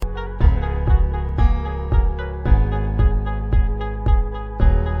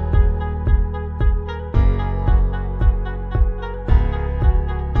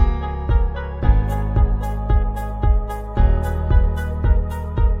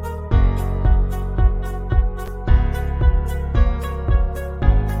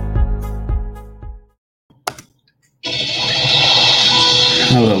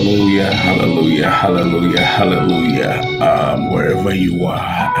Hallelujah, hallelujah. Wherever you are,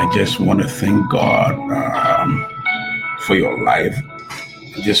 I just want to thank God for your life.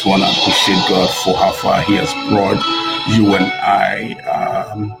 I just want to appreciate God for how far He has brought you and I.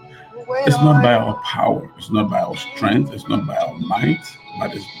 It's not by our power, it's not by our strength, it's not by our might,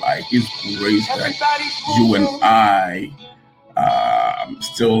 but it's by His grace that you and I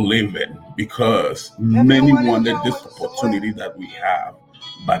still living, because many wanted this opportunity that we have,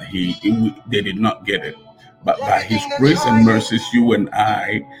 but they did not get it. But by His grace and mercies, you and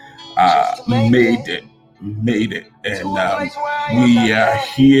I made it, and we are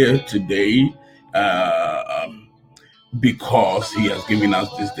here today because He has given us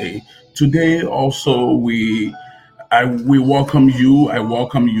this day. Today, also, we welcome you. I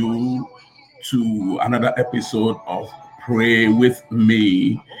welcome you to another episode of Pray with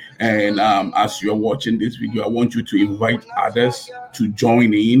Me. And as you're watching this video, I want you to invite others to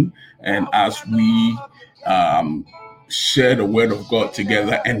join in. And as we share the word of God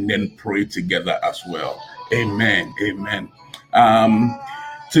together and then pray together as well. Amen. Amen.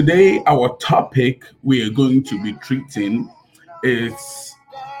 Today, our topic we are going to be treating is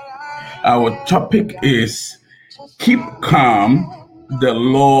keep calm, the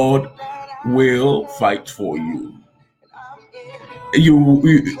Lord will fight for you.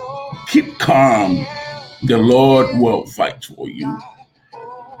 You keep calm, the Lord will fight for you.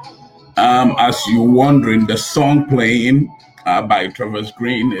 As you're wondering, the song playing by Travis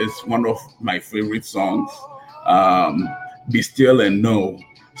Green is one of my favorite songs. Be Still and Know.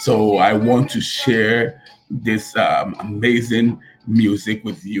 So I want to share this amazing music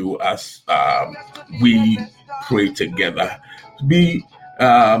with you as we pray together.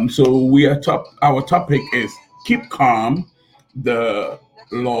 Our topic is keep calm, the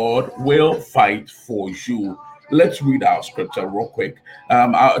Lord will fight for you. Let's read our scripture real quick.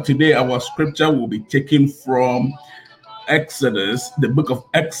 Today, our scripture will be taken from Exodus, the book of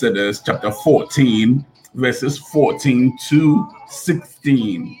Exodus, chapter 14, verses 14 to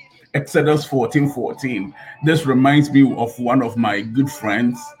 16. Exodus 14:14. This reminds me of one of my good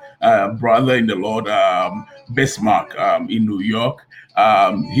friends, brother in the Lord, Bismarck, in New York.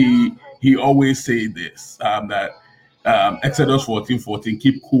 He always say this, that Exodus 14:14,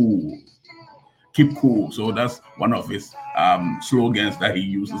 keep cool. Keep cool. So that's one of his slogans that he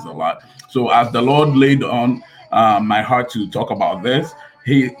uses a lot. So as the Lord laid on my heart to talk about this,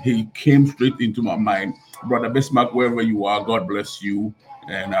 he came straight into my mind. Brother Bismarck, wherever you are, God bless you,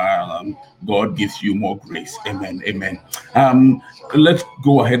 and God gives you more grace. Amen. Amen. Let's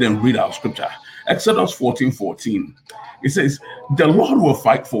go ahead and read our scripture. Exodus 14:14. It says, the Lord will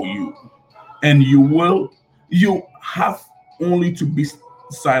fight for you, and you have only to be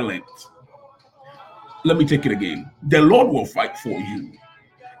silent. Let me take it again. The Lord will fight for you,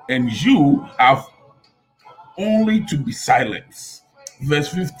 and you have only to be silent. Verse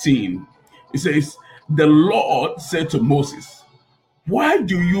 15, it says, the Lord said to Moses, why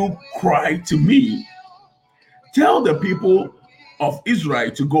do you cry to me? Tell the people of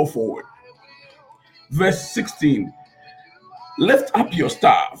Israel to go forward. Verse 16, lift up your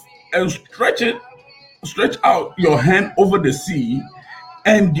staff and stretch out your hand over the sea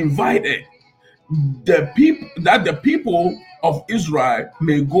and divide it, the people of Israel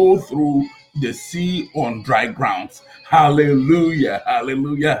may go through the sea on dry grounds. Hallelujah,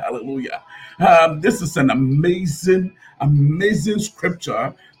 hallelujah, hallelujah. This is an amazing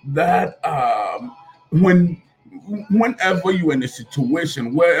scripture that whenever you're in a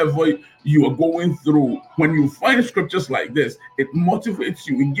situation, wherever you are going through, when you find scriptures like this, it motivates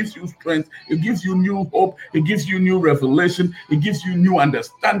you, it gives you strength, it gives you new hope, it gives you new revelation, it gives you new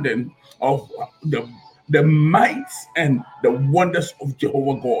understanding of the mights and the wonders of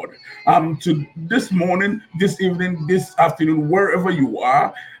Jehovah God. To this morning, this evening, this afternoon, wherever you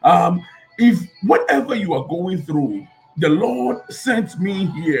are, if whatever you are going through, the Lord sent me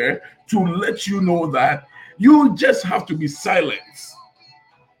here to let you know that you just have to be silent.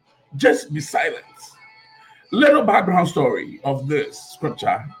 Just be silent. Little background story of this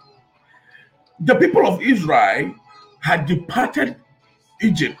scripture. The people of Israel had departed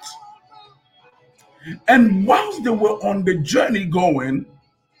Egypt. And whilst they were on the journey going,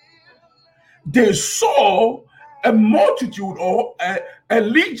 they saw a multitude or a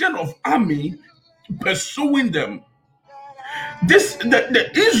legion of army pursuing them.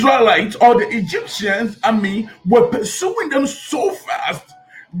 The Israelites or the Egyptians army were pursuing them so fast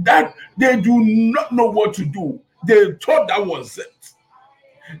that they do not know what to do. They thought that was it.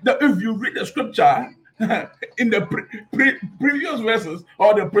 That if you read the scripture in the previous verses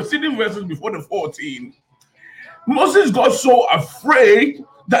or the preceding verses before the 14, Moses got so afraid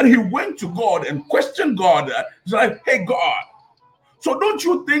that he went to God and questioned God. He's like, hey, God, so don't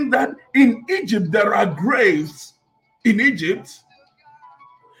you think that in Egypt there are graves in Egypt?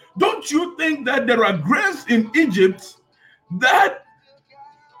 Don't you think that there are graves in Egypt that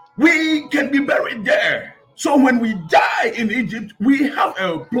we can be buried there? So when we die in Egypt, we have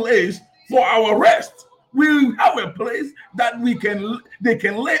a place for our rest. We have a place that they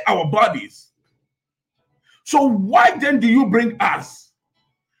can lay our bodies. So why then do you bring us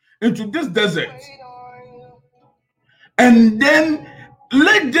into this desert and then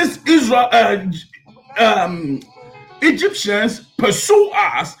let this Egyptians pursue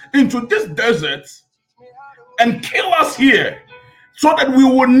us into this desert and kill us here, so that we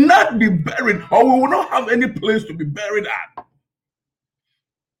will not be buried, or we will not have any place to be buried at?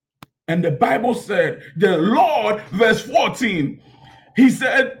 And the Bible said, the Lord, verse 14, he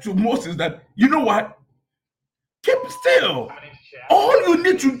said to Moses that, you know what? Keep still. All you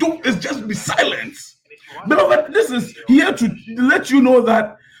need to do is just be silent. Beloved, this is here to let you know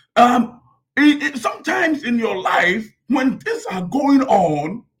that sometimes in your life, when things are going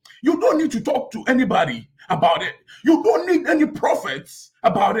on, you don't need to talk to anybody about it. You don't need any prophets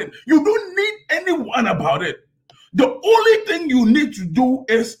about it. You don't need anyone about it. The only thing you need to do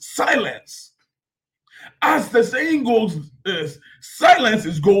is silence. As the saying goes, silence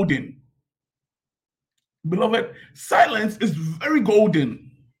is golden. Beloved, silence is very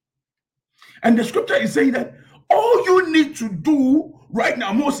golden. And the scripture is saying that all you need to do right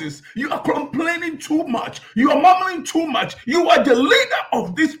now, Moses, you are complaining too much. You are mumbling too much. You are the leader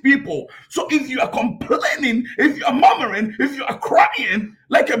of these people. So if you are complaining, if you are murmuring, if you are crying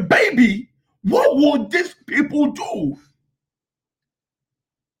like a baby, what will these people do?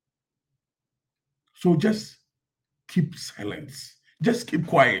 So just keep silence. Just keep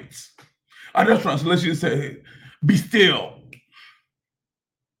quiet. Other translations say, be still.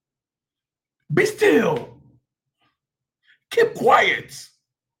 Be still. Keep quiet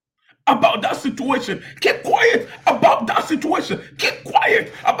about that situation. Keep quiet about that situation. Keep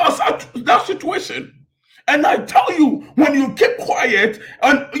quiet about that situation. And I tell you, when you keep quiet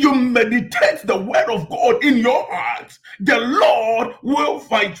and you meditate the word of God in your heart, the Lord will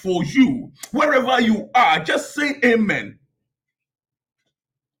fight for you. Wherever you are, just say amen.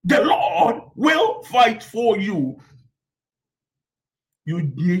 The Lord will fight for you. You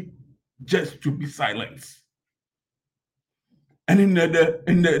need just to be silent. And in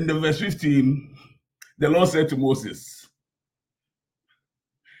the verse 15, the Lord said to Moses,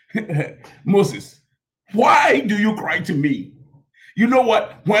 Moses, why do you cry to me? You know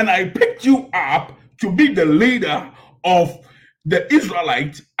what? When I picked you up to be the leader of the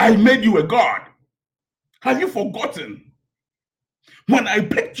Israelites, I made you a god. Have you forgotten? When I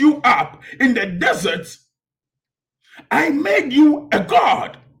picked you up in the desert, I made you a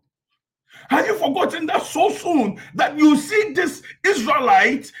god. Have you forgotten that so soon that you see this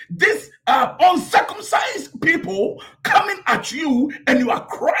Israelites, this uncircumcised people coming at you and you are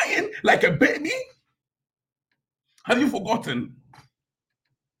crying like a baby? Have you forgotten?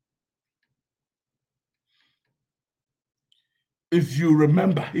 If you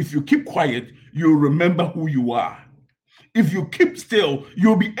remember, if you keep quiet, you'll remember who you are. If you keep still,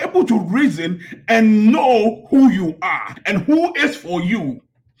 you'll be able to reason and know who you are and who is for you.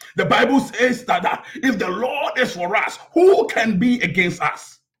 The Bible says that if the Lord is for us, who can be against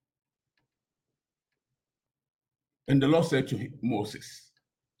us? And the Lord said to Moses,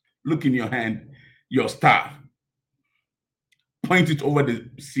 look in your hand, your staff, point it over the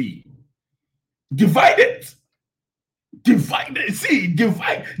sea, divide it. Divide the sea,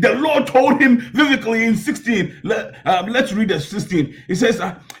 divide. The Lord told him vividly in 16. Let's read the 16. He says,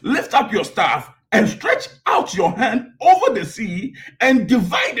 lift up your staff and stretch out your hand over the sea and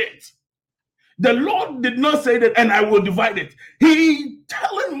divide it. The Lord did not say that, and I will divide it. He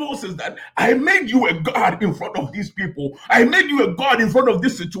telling Moses that I made you a God in front of these people. I made you a God in front of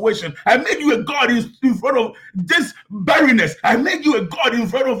this situation. I made you a God in front of this barrenness. I made you a God in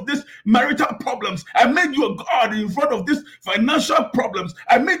front of this marital problems. I made you a God in front of this financial problems.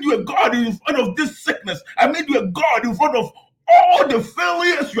 I made you a God in front of this sickness. I made you a God in front of all the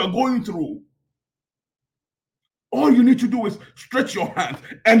failures you are going through. All you need to do is stretch your hand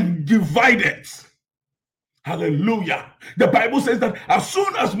and divide it. Hallelujah. The Bible says that as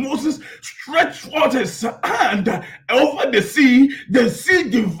soon as Moses stretched forth his hand over the sea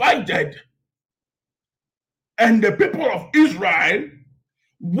divided. And the people of Israel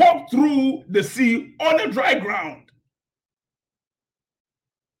walked through the sea on a dry ground.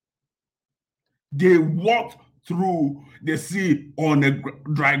 They walked through the sea on a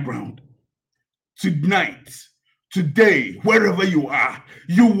dry ground. Tonight, Today, wherever you are,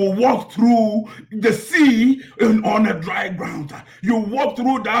 you will walk through the sea on a dry ground. You walk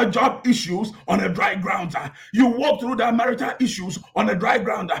through that job issues on a dry ground. You walk through the marital issues on a dry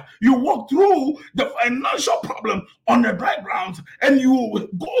ground. You walk through the financial problem on a dry ground, and you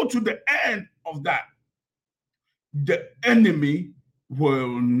go to the end of that. The enemy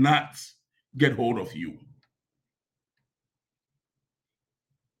will not get hold of you.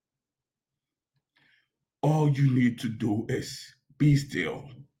 All you need to do is be still.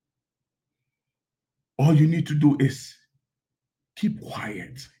 All you need to do is keep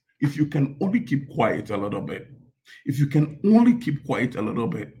quiet. If you can only keep quiet a little bit, if you can only keep quiet a little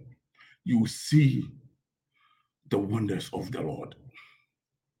bit, you see the wonders of the Lord.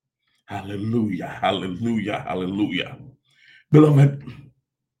 Hallelujah, hallelujah, hallelujah. Beloved,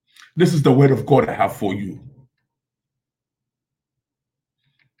 this is the word of God I have for you.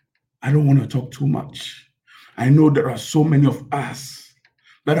 I don't want to talk too much. I know there are so many of us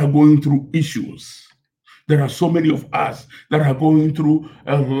that are going through issues. There are so many of us that are going through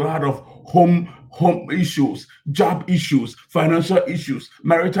a lot of home issues, job issues, financial issues,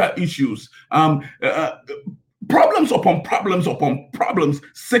 marital issues, problems upon problems,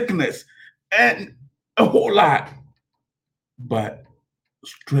 sickness, and a whole lot. But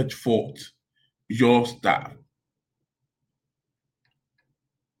stretch forth your staff.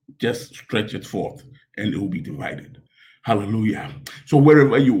 Just stretch it forth and it will be divided. Hallelujah. So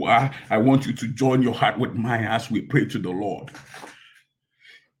wherever you are, I want you to join your heart with mine as we pray to the Lord.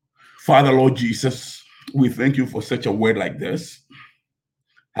 Father, Lord Jesus, we thank you for such a word like this.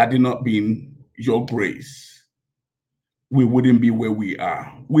 Had it not been your grace, we wouldn't be where we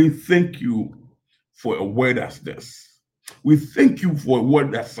are. We thank you for a word as this. We thank you for a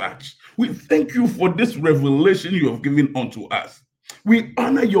word as such. We thank you for this revelation you have given unto us. We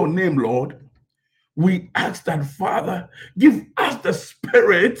honor your name, Lord. We ask that, Father, give us the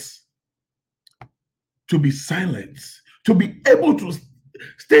spirit to be silent, to be able to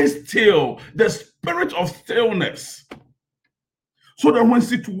stay still, the spirit of stillness, so that when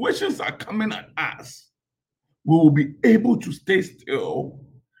situations are coming at us, we will be able to stay still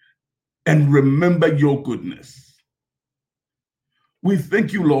and remember your goodness. We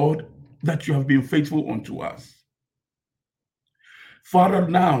thank you, Lord, that you have been faithful unto us. Father,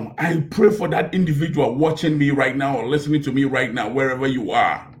 now I pray for that individual watching me right now or listening to me right now, wherever you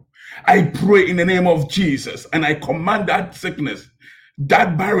are. I pray in the name of Jesus, and I command that sickness,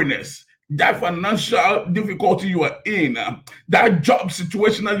 that barrenness, that financial difficulty you are in, that job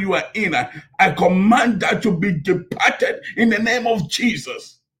situation that you are in, I command that to be departed in the name of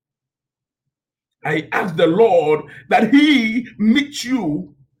Jesus. I ask the Lord that he meets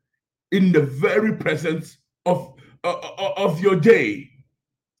you in the very presence of your day.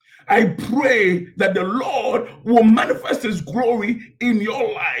 I pray that the Lord will manifest his glory in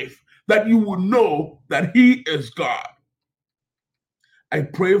your life, that you will know that he is God. I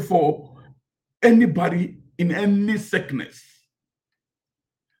pray for anybody in any sickness.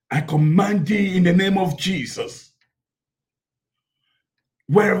 I command thee in the name of Jesus.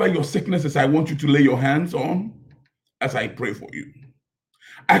 Wherever your sickness is, I want you to lay your hands on as I pray for you.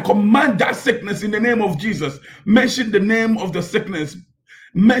 I command that sickness in the name of Jesus. Mention the name of the sickness.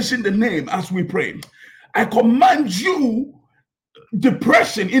 Mention the name as we pray. I command you,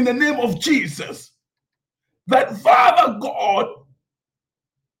 depression, in the name of Jesus. That Father God,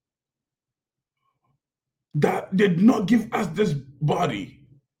 that did not give us this body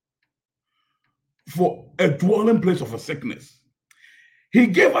for a dwelling place of a sickness. He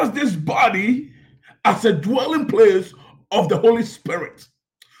gave us this body as a dwelling place of the Holy Spirit.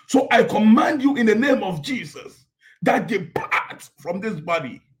 So I command you in the name of Jesus that depart from this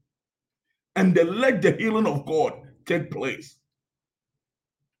body and then let the healing of God take place.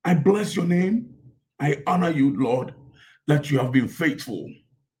 I bless your name. I honor you, Lord, that you have been faithful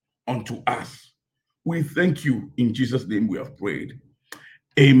unto us. We thank you. In Jesus' name we have prayed.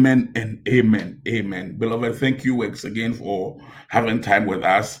 Amen and amen. Amen. Beloved, thank you once again for having time with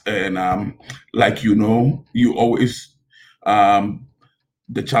us. And like you know, you always,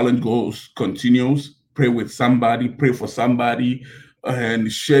 the challenge continues. Pray with somebody, pray for somebody, and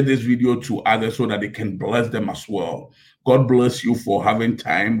share this video to others so that they can bless them as well. God bless you for having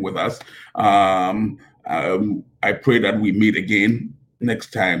time with us. I pray that we meet again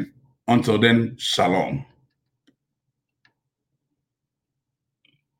next time. Until then, shalom.